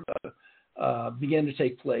changes began to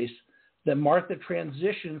take place that marked the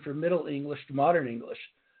transition from Middle English to Modern English.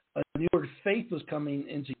 A new word faith was coming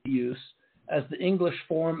into use as the English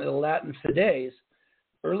form of the Latin fides.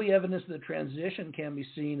 Early evidence of the transition can be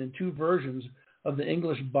seen in two versions of the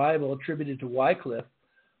English Bible attributed to Wycliffe,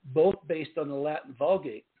 both based on the Latin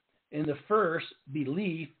Vulgate. In the first,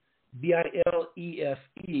 belief,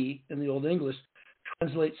 B-I-L-E-F-E, in the Old English,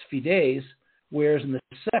 translates fides, whereas in the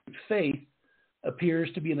second, faith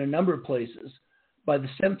appears to be in a number of places. By the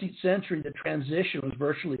 17th century, the transition was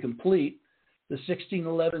virtually complete. The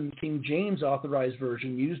 1611 King James Authorized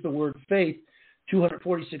Version used the word faith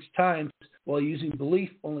 246 times while using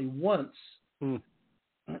belief only once.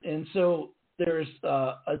 And so there's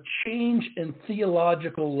a change in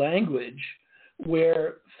theological language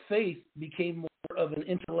where faith became more of an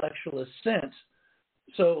intellectual assent.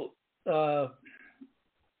 So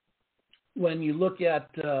when you look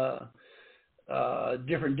at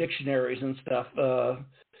different dictionaries and stuff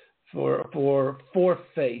for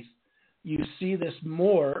faith, you see this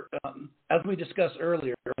more, as we discussed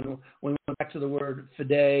earlier, when we went back to the word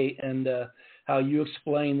fide and how you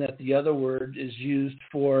explain that the other word is used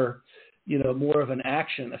for, more of an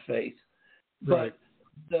action of faith. Right.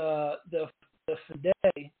 But the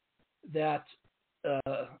fide that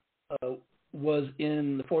was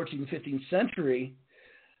in the 14th and 15th century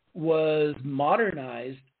was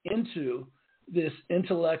modernized into this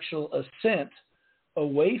intellectual assent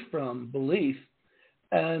away from belief,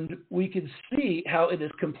 and we can see how it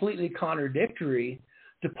is completely contradictory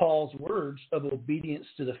to Paul's words of obedience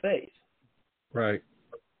to the faith. Right.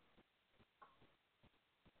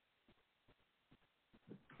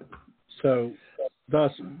 So,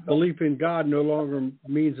 thus, belief in God no longer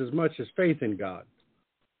means as much as faith in God.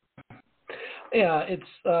 Yeah, it's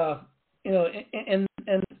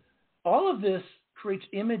and all of this creates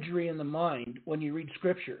imagery in the mind when you read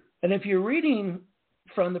Scripture. And if you're reading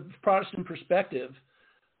from the Protestant perspective,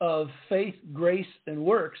 of faith, grace, and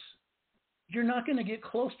works, you're not going to get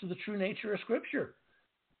close to the true nature of Scripture.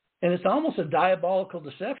 And it's almost a diabolical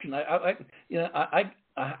deception. I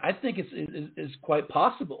think it's quite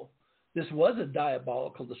possible this was a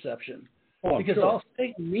diabolical deception, because sure. all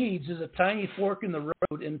Satan needs is a tiny fork in the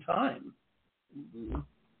road in time.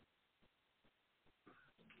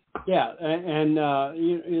 Yeah, and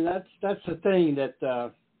that's the thing that's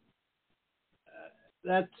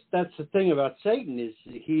the thing about Satan, is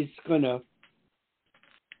he's going to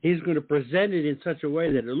present it in such a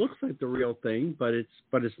way that it looks like the real thing, but it's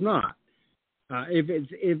not. If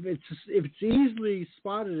it's easily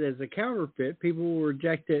spotted as a counterfeit, people will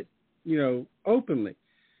reject it, openly.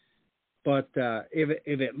 But if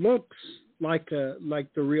it looks like the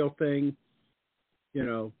real thing,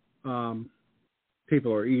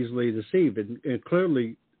 people are easily deceived, and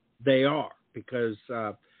clearly they are, because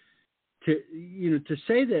to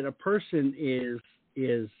say that a person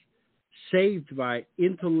is saved by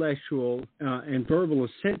intellectual and verbal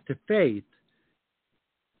assent to faith,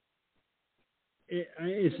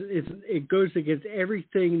 it goes against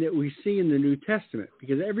everything that we see in the New Testament,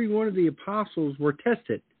 because every one of the apostles were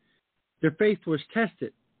tested. Their faith was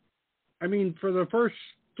tested. I mean, for the first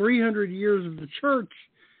 300 years of the church,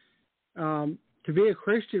 to be a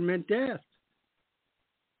Christian meant death,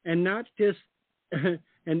 and not just and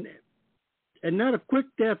not a quick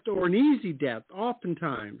death or an easy death.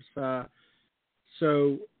 Oftentimes,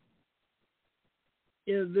 so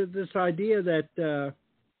this idea that that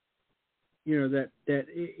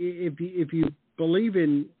if you believe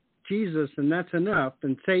in Jesus and that's enough,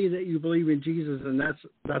 and say that you believe in Jesus and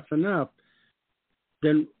that's enough,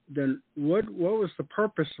 then what was the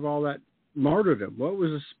purpose of all that martyrdom? What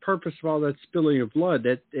was the purpose of all that spilling of blood?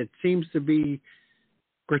 That it seems to be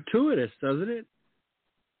gratuitous, doesn't it?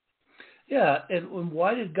 Yeah, and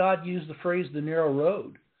why did God use the phrase "the narrow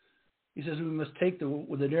road"? He says we must take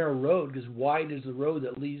the narrow road, because wide is the road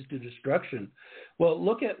that leads to destruction. Well,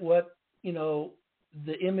 look at what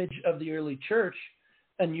the image of the early church,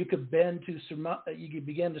 and you could begin to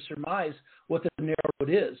surmise what the narrow road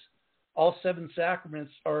is. All 7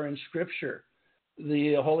 sacraments are in Scripture.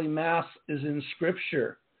 The Holy Mass is in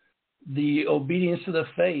Scripture. The obedience to the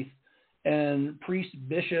faith and priests,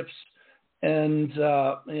 bishops, and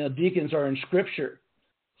deacons are in Scripture.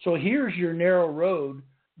 So here's your narrow road,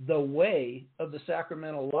 the way of the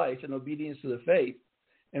sacramental life and obedience to the faith,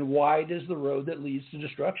 and wide is the road that leads to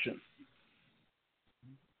destruction.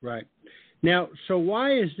 Right. Now, so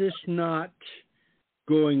why is this not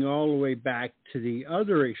going all the way back to the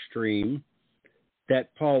other extreme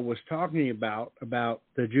that Paul was talking about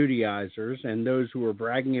the Judaizers and those who were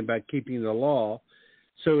bragging about keeping the law?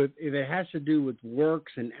 So if it has to do with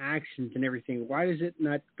works and actions and everything, why does it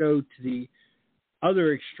not go to the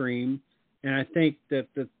other extreme? And I think that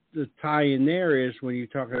the tie in there is when you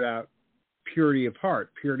talk about purity of heart,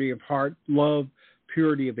 love,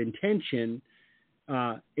 purity of intention.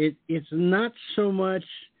 It's not so much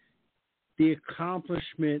the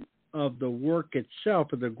accomplishment of the work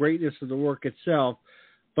itself, or the greatness of the work itself,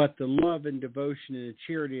 but the love and devotion and the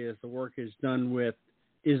charity as the work is done with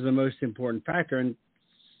is the most important factor. And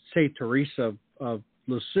St. Teresa of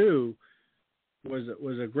Lisieux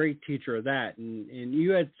was a great teacher of that. And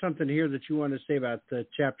you had something here that you want to say about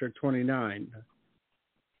chapter 29.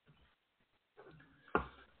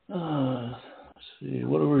 Let's see,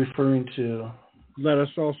 what are we referring to? Let us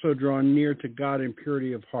also draw near to God in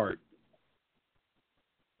purity of heart.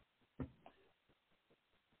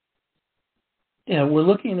 Yeah, we're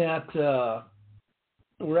looking at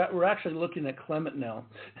we're actually looking at Clement now.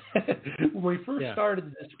 When we first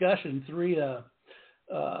started the discussion three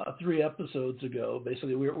episodes ago,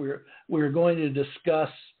 basically we were going to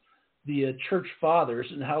discuss the church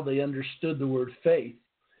fathers and how they understood the word faith.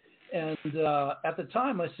 And at the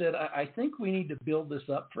time, I said I think we need to build this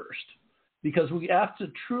up first, because we have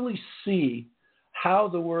to truly see how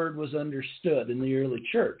the word was understood in the early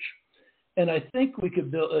church. And I think we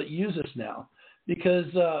could use this now, because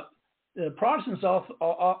Protestants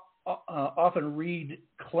often read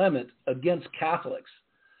Clement against Catholics,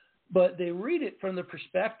 but they read it from the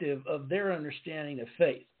perspective of their understanding of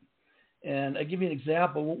faith. And I give you an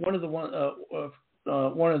example. One of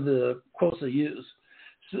the quotes I use,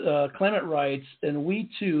 Clement writes, "And we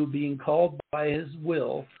too, being called by his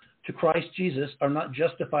will to Christ Jesus, are not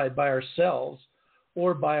justified by ourselves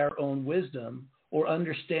or by our own wisdom or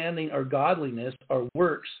understanding or godliness or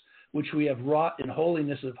works, which we have wrought in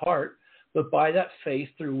holiness of heart, but by that faith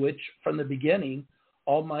through which from the beginning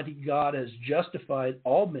Almighty God has justified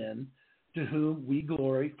all men, to whom we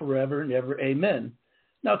glory forever and ever. Amen.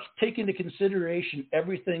 Now, take into consideration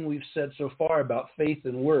everything we've said so far about faith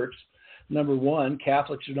and works. Number one,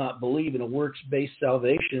 Catholics do not believe in a works-based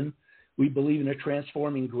salvation. We believe in a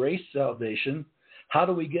transforming grace salvation. How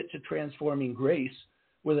do we get to transforming grace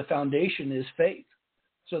where the foundation is faith?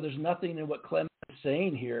 So there's nothing in what Clement is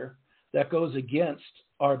saying here that goes against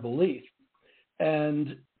our belief.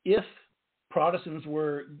 And if Protestants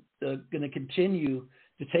were going to continue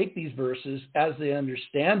to take these verses as they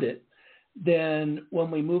understand it, then when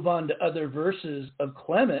we move on to other verses of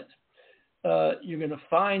Clement, you're going to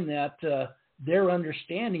find that their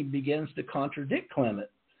understanding begins to contradict Clement.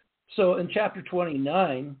 So in chapter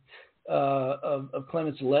 29 of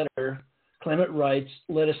Clement's letter, Clement writes,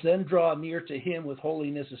 "Let us then draw near to him with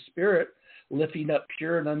holiness of spirit, lifting up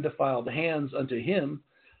pure and undefiled hands unto him,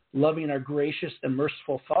 loving our gracious and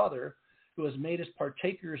merciful Father, who has made us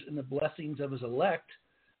partakers in the blessings of his elect.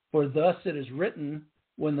 For thus it is written,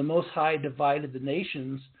 when the Most High divided the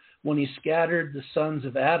nations, when he scattered the sons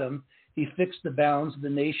of Adam, he fixed the bounds of the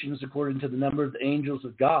nations according to the number of the angels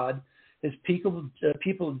of God. His people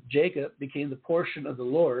of Jacob became the portion of the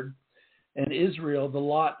Lord, and Israel the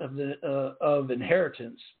lot of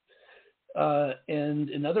inheritance." And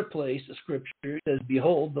in another place, the scripture says,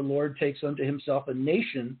 "Behold, the Lord takes unto himself a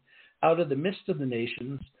nation out of the midst of the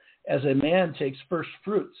nations, as a man takes first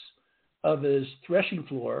fruits of his threshing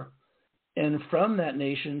floor, and from that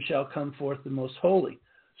nation shall come forth the most holy."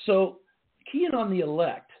 So, keying on the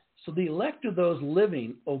elect. So the elect are those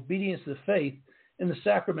living obedience to faith in the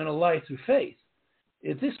sacramental life through faith.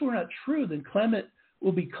 If this were not true, then Clement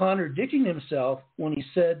will be contradicting himself when he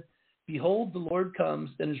said, "Behold, the Lord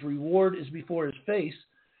comes, and his reward is before his face,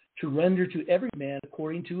 to render to every man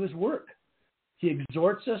according to his work." He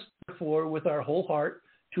exhorts us, therefore, with our whole heart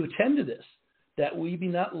to attend to this, that we be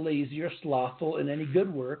not lazy or slothful in any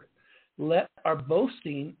good work. Let our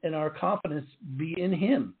boasting and our confidence be in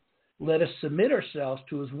him. Let us submit ourselves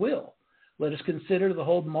to his will. Let us consider the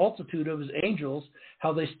whole multitude of his angels,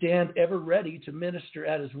 how they stand ever ready to minister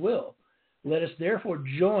at his will. Let us therefore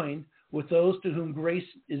join with those to whom grace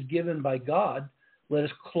is given by God. Let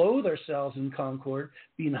us clothe ourselves in concord,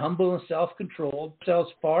 being humble and self-controlled,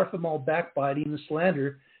 ourselves far from all backbiting and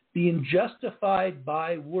slander, being justified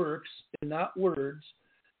by works and not words.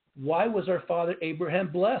 Why was our father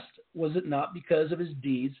Abraham blessed? Was it not because of his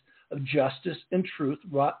deeds of justice and truth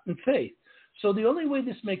wrought in faith? So the only way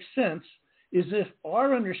this makes sense is if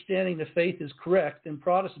our understanding of faith is correct and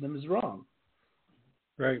Protestantism is wrong.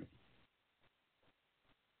 Right.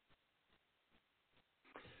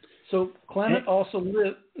 So Clement also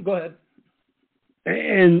lived. Go ahead.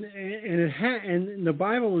 And the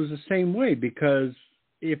Bible is the same way, because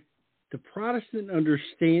if the Protestant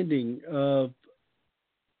understanding of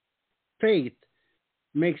faith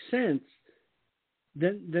makes sense,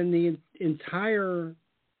 then the entire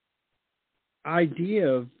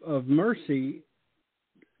idea of mercy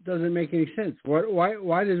doesn't make any sense.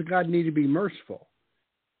 Why does God need to be merciful?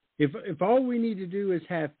 If all we need to do is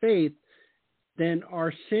have faith, then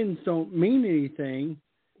our sins don't mean anything.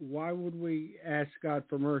 Why would we ask God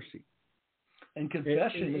for mercy? And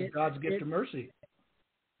confession is God's gift of mercy.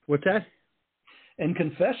 What's that? And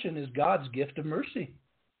confession is God's gift of mercy.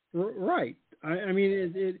 Right. I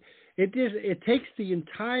mean, it takes the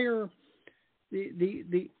entire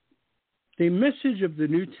the message of the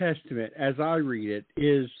New Testament, as I read it,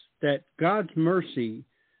 is that God's mercy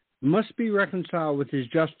must be reconciled with his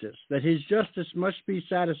justice, that his justice must be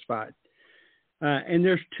satisfied. And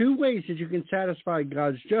there's two ways that you can satisfy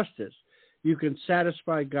God's justice. You can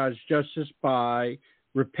satisfy God's justice by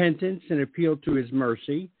repentance and appeal to his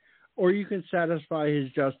mercy, or you can satisfy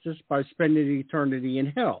his justice by spending eternity in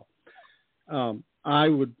hell. I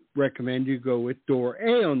would recommend you go with door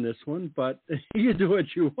A on this one, but you do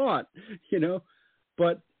what you want, you know.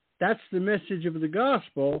 But that's the message of the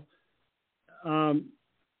gospel.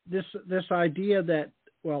 This idea that,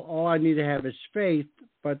 well, all I need to have is faith,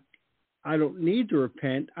 but I don't need to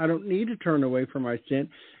repent. I don't need to turn away from my sin.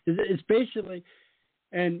 It's basically,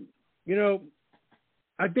 and, you know,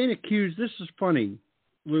 I've been accused, this is funny,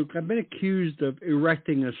 Luke, I've been accused of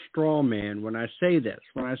erecting a straw man when I say this,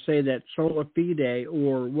 when I say that sola fide,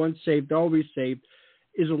 or once saved, always saved,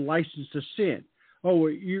 is a license to sin. Oh,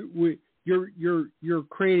 you're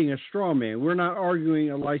creating a straw man. We're not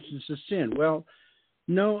arguing a license to sin. Well,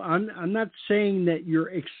 no, I'm not saying that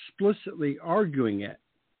you're explicitly arguing it.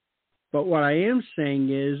 But what I am saying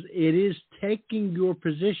is it is taking your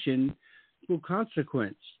position to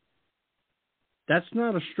consequence. That's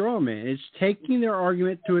not a straw man. It's taking their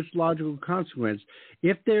argument to its logical consequence.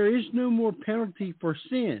 If there is no more penalty for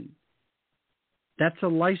sin, that's a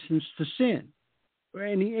license to sin.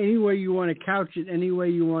 any way you want to couch it, any way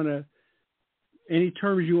you want to, any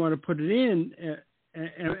terms you want to put it in.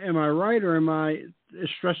 Am I right, or am I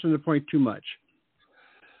stressing the point too much?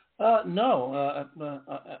 No,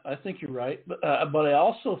 I think you're right, but I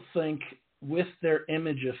also think with their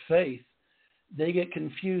image of faith, they get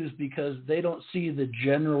confused because they don't see the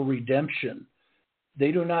general redemption.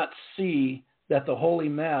 They do not see that the Holy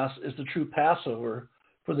Mass is the true Passover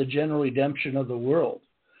for the general redemption of the world.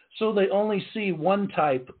 So they only see one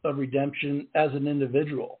type of redemption as an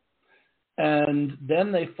individual. And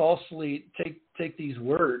then they falsely take these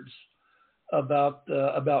words about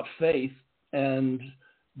faith and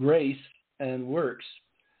grace and works,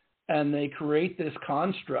 and they create this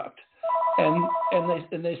construct, and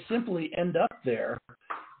they simply end up there.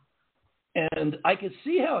 And I could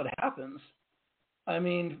see how it happens. I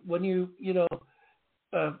mean, when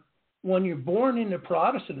when you're born into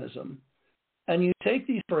Protestantism, and you take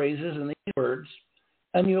these phrases and these words,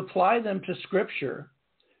 and you apply them to Scripture,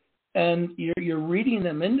 and you're reading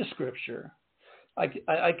them into Scripture, I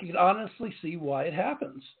can honestly see why it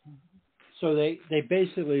happens. So they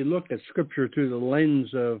basically look at Scripture through the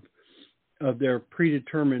lens of their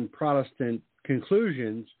predetermined Protestant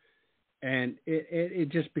conclusions, and it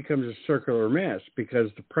just becomes a circular mess because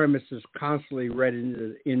the premise is constantly read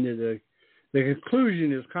into the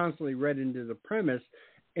conclusion is constantly read into the premise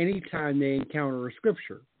anytime they encounter a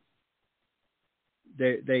Scripture.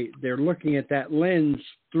 They're looking at that lens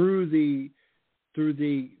through the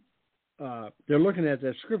they're looking at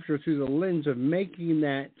that Scripture through the lens of making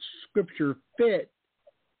that Scripture fit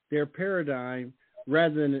their paradigm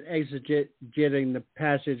rather than exegeting the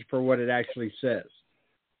passage for what it actually says.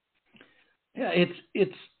 Yeah, it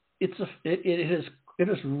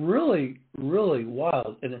is really, really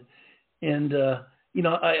wild, and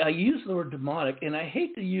I use the word demonic, and I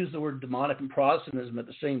hate to use the word demonic and Protestantism at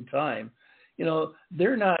the same time.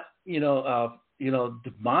 They're not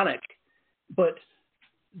demonic, but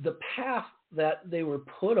the path that they were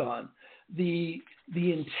put on, the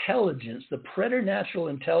intelligence, the preternatural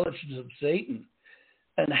intelligence of Satan,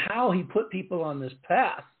 and how he put people on this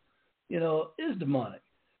path, is demonic.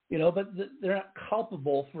 But they're not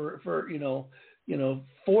culpable for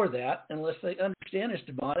that unless they understand it's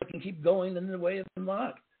demonic and keep going in the way of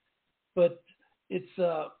demonic. But it's,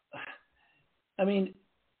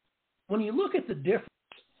 when you look at the difference,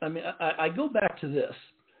 I go back to this.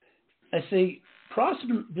 I say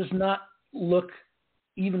Protestant does not look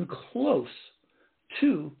even close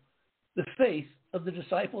to the faith of the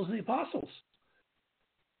disciples and the apostles.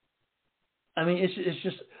 It's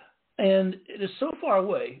just, and it is so far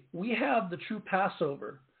away. We have the true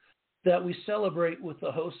Passover that we celebrate with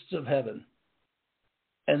the hosts of heaven,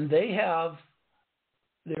 and they have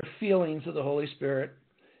their feelings of the Holy Spirit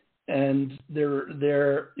and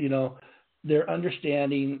their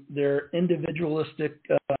understanding, their individualistic,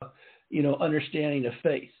 understanding of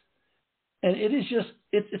faith. And it is just,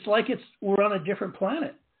 it's like we're on a different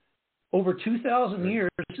planet. Over 2,000 years,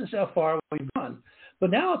 this is how far we've gone. But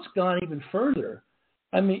now it's gone even further.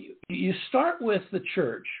 You start with the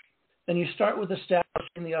church, and you start with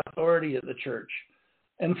establishing the authority of the church.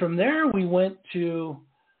 And from there, we went to,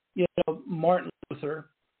 Martin Luther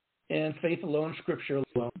and faith alone, Scripture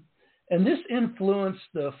alone. And this influenced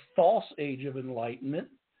the false age of enlightenment,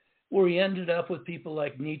 where we ended up with people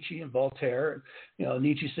like Nietzsche and Voltaire,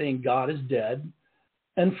 Nietzsche saying God is dead.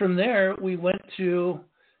 And from there, we went to,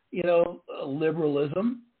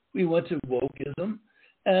 liberalism. We went to wokeism.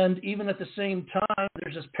 And even at the same time,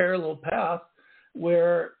 there's this parallel path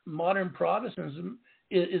where modern Protestantism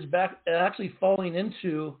is back actually falling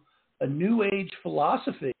into a new age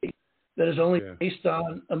philosophy that is only based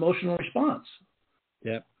on emotional response.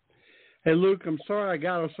 Yep. Hey, Luke, I'm sorry I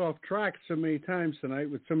got us off track so many times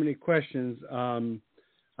tonight with so many questions.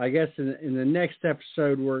 I guess in the next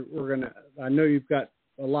episode, we're going to, I know you've got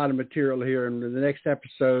a lot of material here, and in the next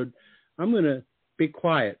episode, I'm going to be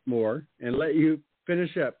quiet more and let you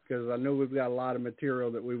finish up because I know we've got a lot of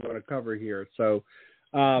material that we want to cover here. So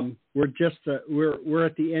we're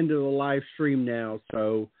at the end of the live stream now.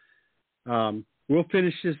 So we'll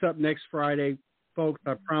finish this up next Friday, folks.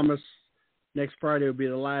 I promise next Friday will be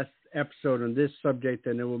the last episode on this subject,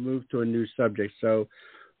 and then we'll move to a new subject. So,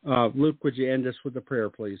 Luke, would you end us with a prayer,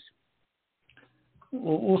 please?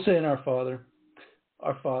 We'll say in Our Father,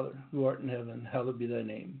 who art in heaven, hallowed be thy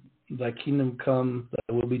name. Thy kingdom come,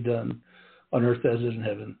 thy will be done, on earth as it is in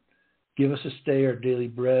heaven. Give us this day our daily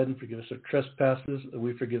bread, and forgive us our trespasses, that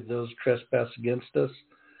we forgive those who trespass against us.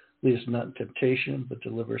 Lead us not in temptation, but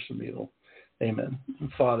deliver us from evil. Amen.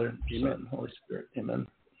 Father, Amen. Son, Holy Spirit. Amen.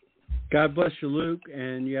 God bless you, Luke,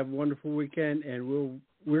 and you have a wonderful weekend, and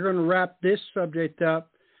we're going to wrap this subject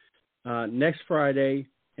up next Friday,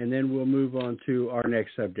 and then we'll move on to our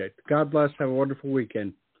next subject. God bless. Have a wonderful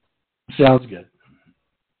weekend. Sounds good.